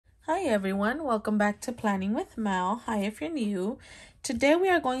Hi everyone, welcome back to Planning with Mel. Hi if you're new. Today we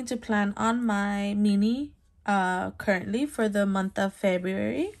are going to plan on my mini currently for the month of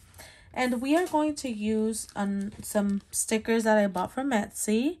February. And we are going to use some stickers that I bought from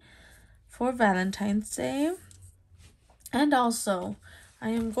Etsy for Valentine's Day. And also,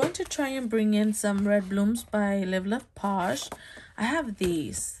 I am going to try and bring in some red blooms by Live Love Posh. I have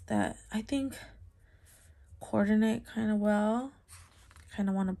these that I think coordinate kind of well. Kind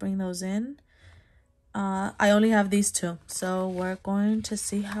of want to bring those in. I only have these two, so we're going to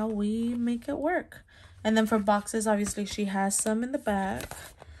see how we make it work. And then for boxes, obviously she has some in the back.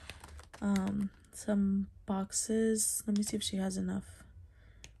 Some boxes. Let me see if she has enough.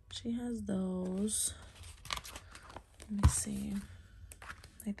 She has those. Let me see.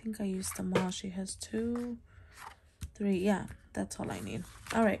 I think I used them all. She has 2, 3. Yeah, that's all I need.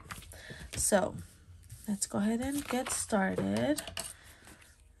 All right. So let's go ahead and get started.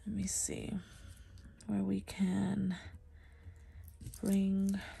 Let me see where we can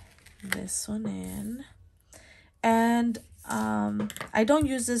bring this one in. And I don't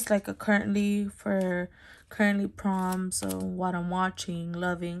use this like a currently proms or what I'm watching,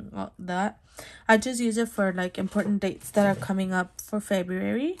 loving, all that. I just use it for like important dates that are coming up for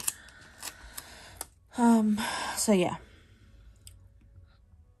February. So yeah,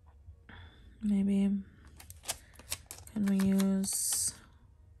 maybe can we use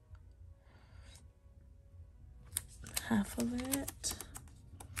half of it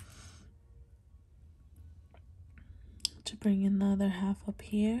to bring in the other half up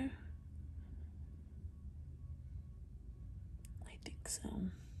here? I think so.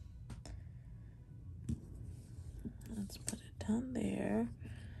 Let's put it down there.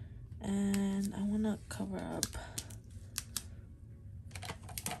 And I want to cover up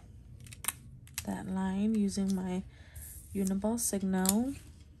that line using my Uniball Signal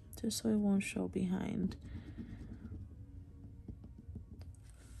just so it won't show behind.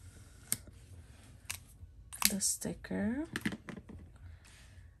 The sticker.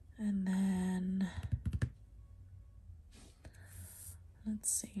 And then let's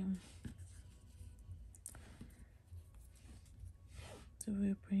see. Do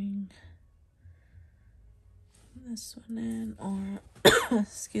we bring this one in or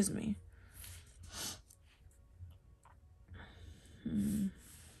excuse me.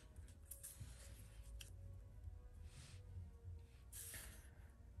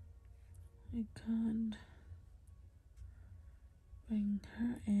 I could bring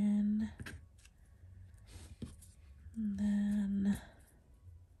her in. And then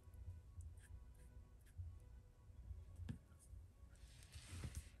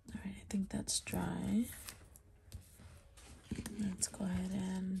all right, I think that's dry. Let's go ahead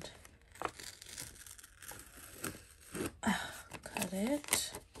and cut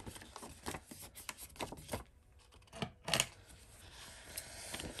it.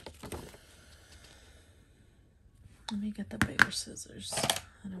 Let me get the bigger scissors.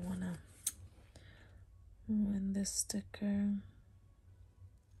 I don't want to ruin this sticker.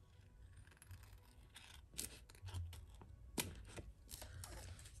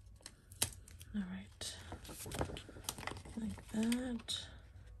 All right, like that.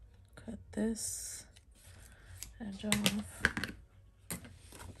 Cut this edge off.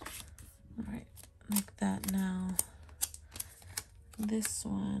 All right, like that. Now this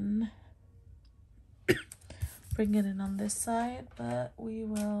one, bring it in on this side, but we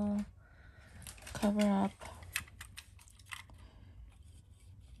will cover up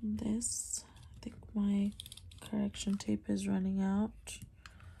this. I think my correction tape is running out.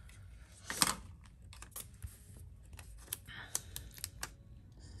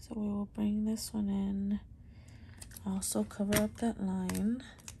 So we will bring this one in. Also cover up that line.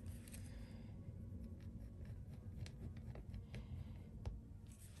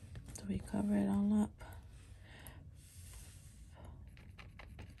 So we cover it all up.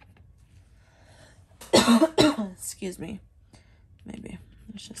 Excuse me. Maybe.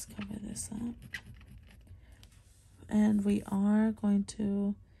 Let's just cover this up. And we are going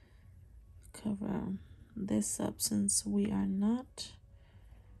to cover this up since we are not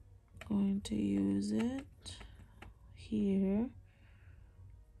going to use it here.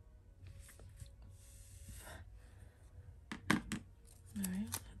 All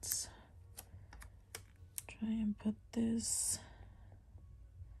right, let's try and put this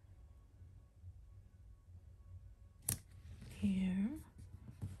here.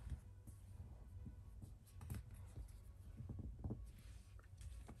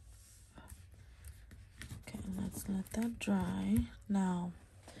 Okay, let's let that dry. Now,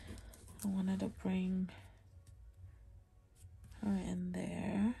 I wanted to bring her in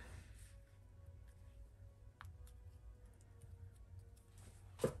there.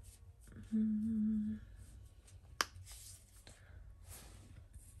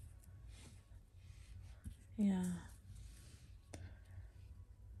 Yeah.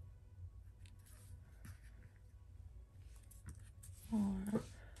 Or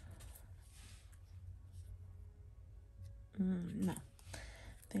no. I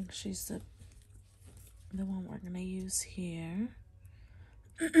think she's the one we're gonna use here.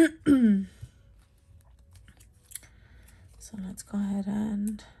 So let's go ahead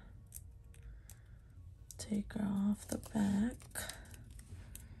and take her off the back.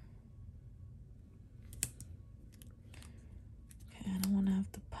 Okay, I don't want to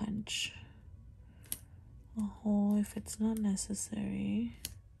have to punch a hole if it's not necessary.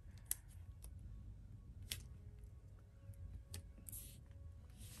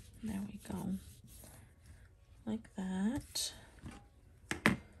 There we go. Like that.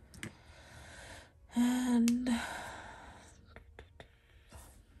 And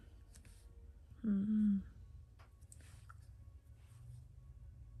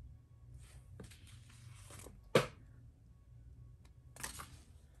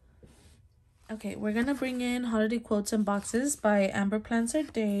okay, we're gonna bring in Holiday Quotes and Boxes by Amber Plans Her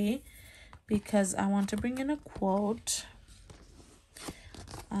Day because I want to bring in a quote.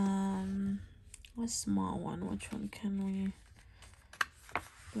 A small one. Which one can we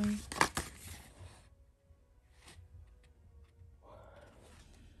bring?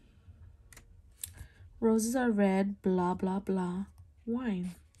 Roses are red, blah blah blah.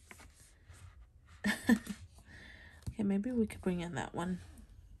 Wine. Okay, maybe we could bring in that one.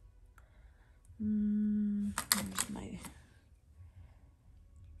 Where's my...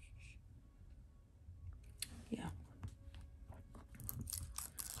 Yeah.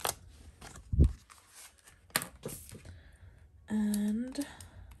 And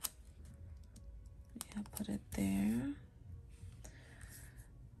yeah, put it there.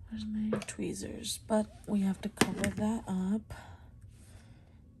 Where's my tweezers? But we have to cover that up.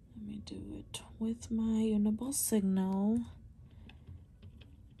 Let me do it with my Uniball Signal.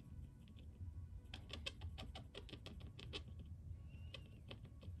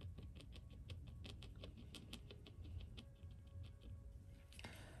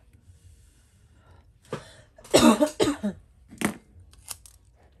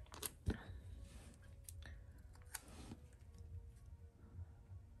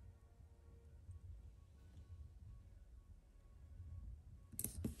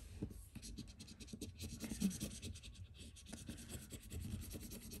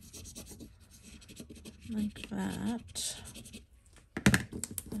 Like that.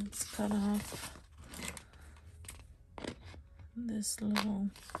 Let's cut off this little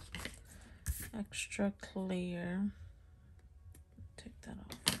extra clear. Take that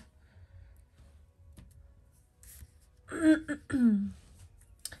off.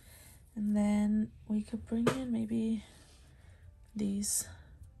 And then we could bring in maybe these.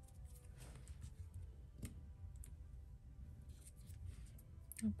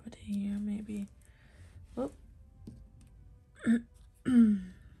 I'll put it here maybe. Oh.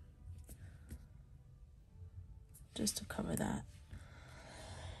 Just to cover that.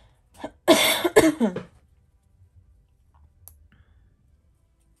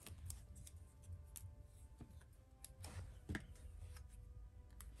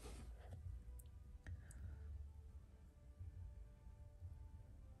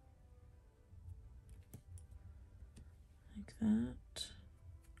 Like that.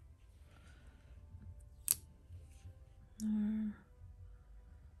 Or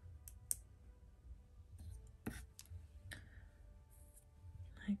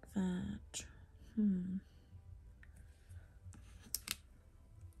like that.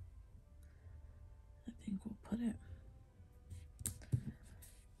 I think we'll put it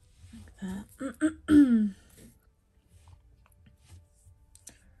like that.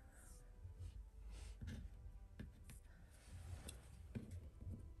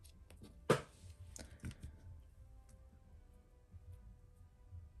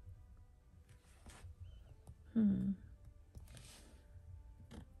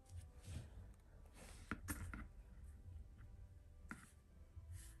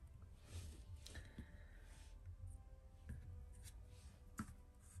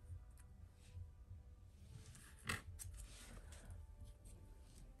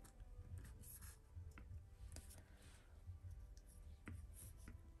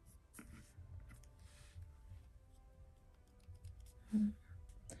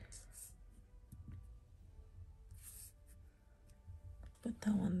 Put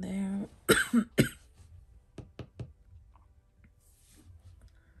that one there.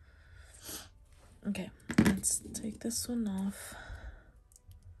 Okay, let's take this one off.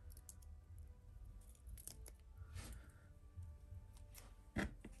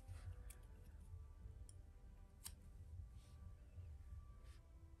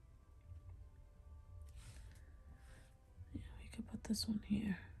 put this one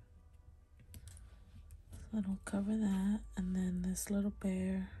here. So it'll cover that, and then this little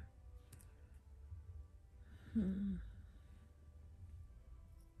bear.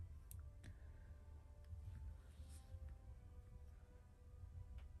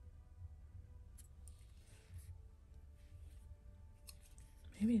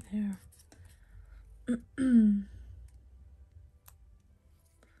 Maybe there.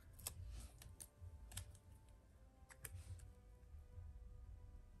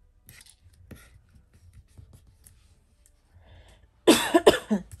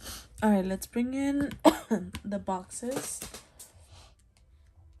 All right, let's bring in the boxes.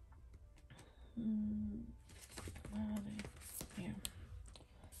 Where are they? Here.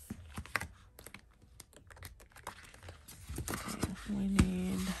 Okay, we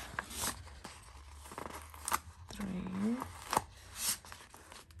need 3.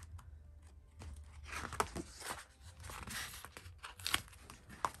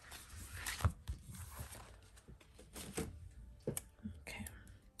 Okay.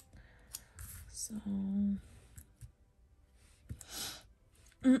 So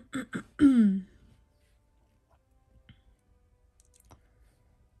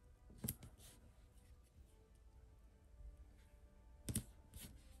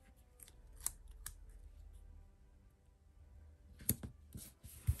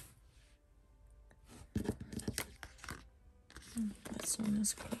this one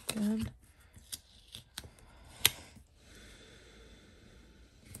is crooked.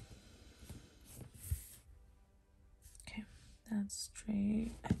 Okay, that's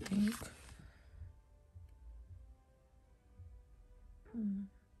straight, I think.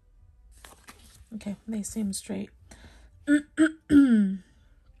 Okay, they seem straight. What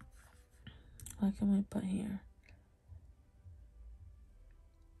can we put here?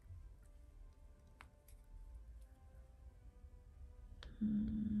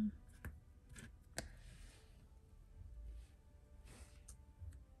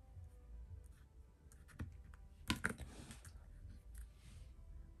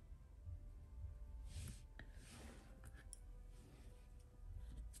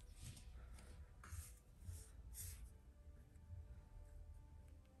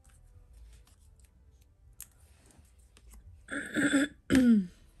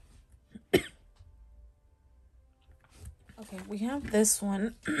 Okay, we have this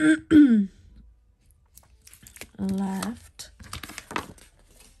one left.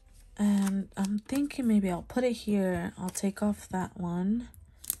 And I'm thinking maybe I'll put it here. I'll take off that one.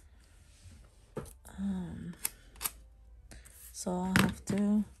 So I'll have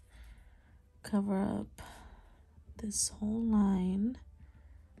to cover up this whole line.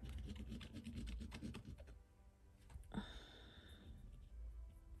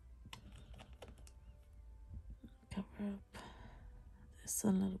 Cover up this a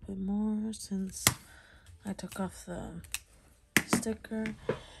little bit more since I took off the sticker.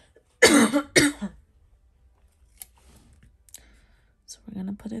 So we're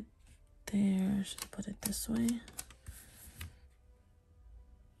gonna put it there. Should I put it this way?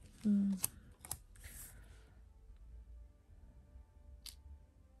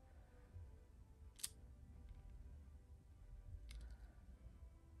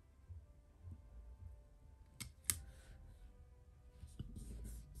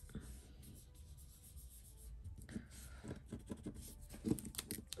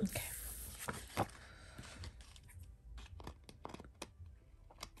 Okay.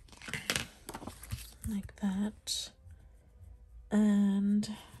 Like that. And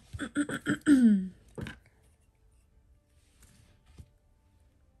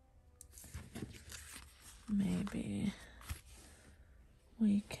maybe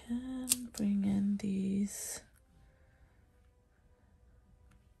we can bring in these.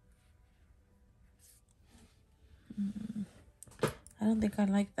 I don't think I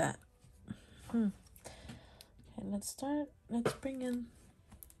like that. Okay, let's bring in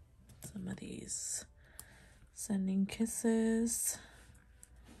some of these. Sending kisses.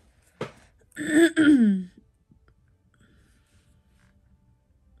 Right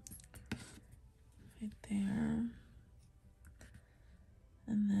there.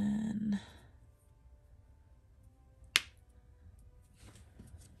 And then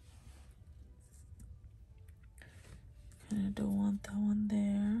kind of don't want that one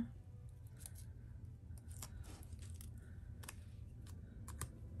there.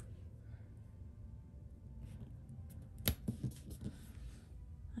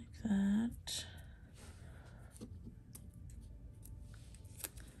 Like that.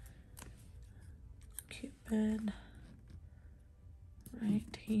 Cupid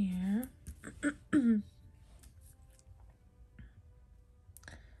right here.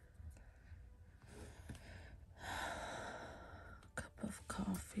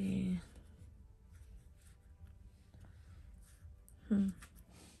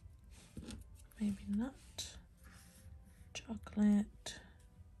 maybe not. Chocolate.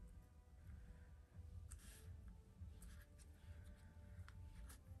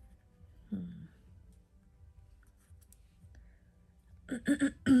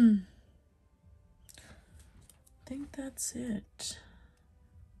 I think that's it.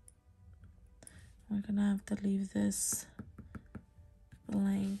 We're gonna have to leave this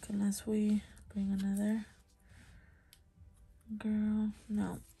blank unless we bring another girl.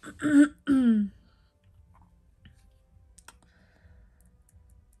 No.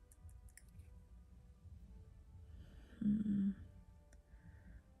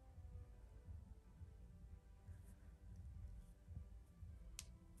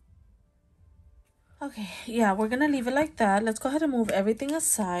 Okay, yeah, we're gonna leave it like that. Let's go ahead and move everything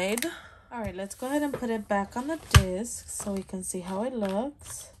aside. All right, let's go ahead and put it back on the disc so we can see how it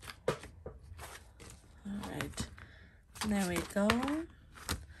looks. All right, there we go.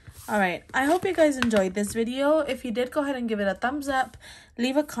 All right, I hope you guys enjoyed this video. If you did, go ahead and give it a thumbs up.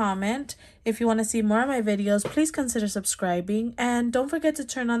 Leave a comment. If you want to see more of my videos, please consider subscribing. And don't forget to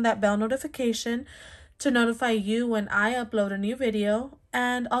turn on that bell notification to notify you when I upload a new video.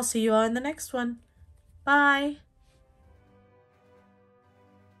 And I'll see you all in the next one. Bye.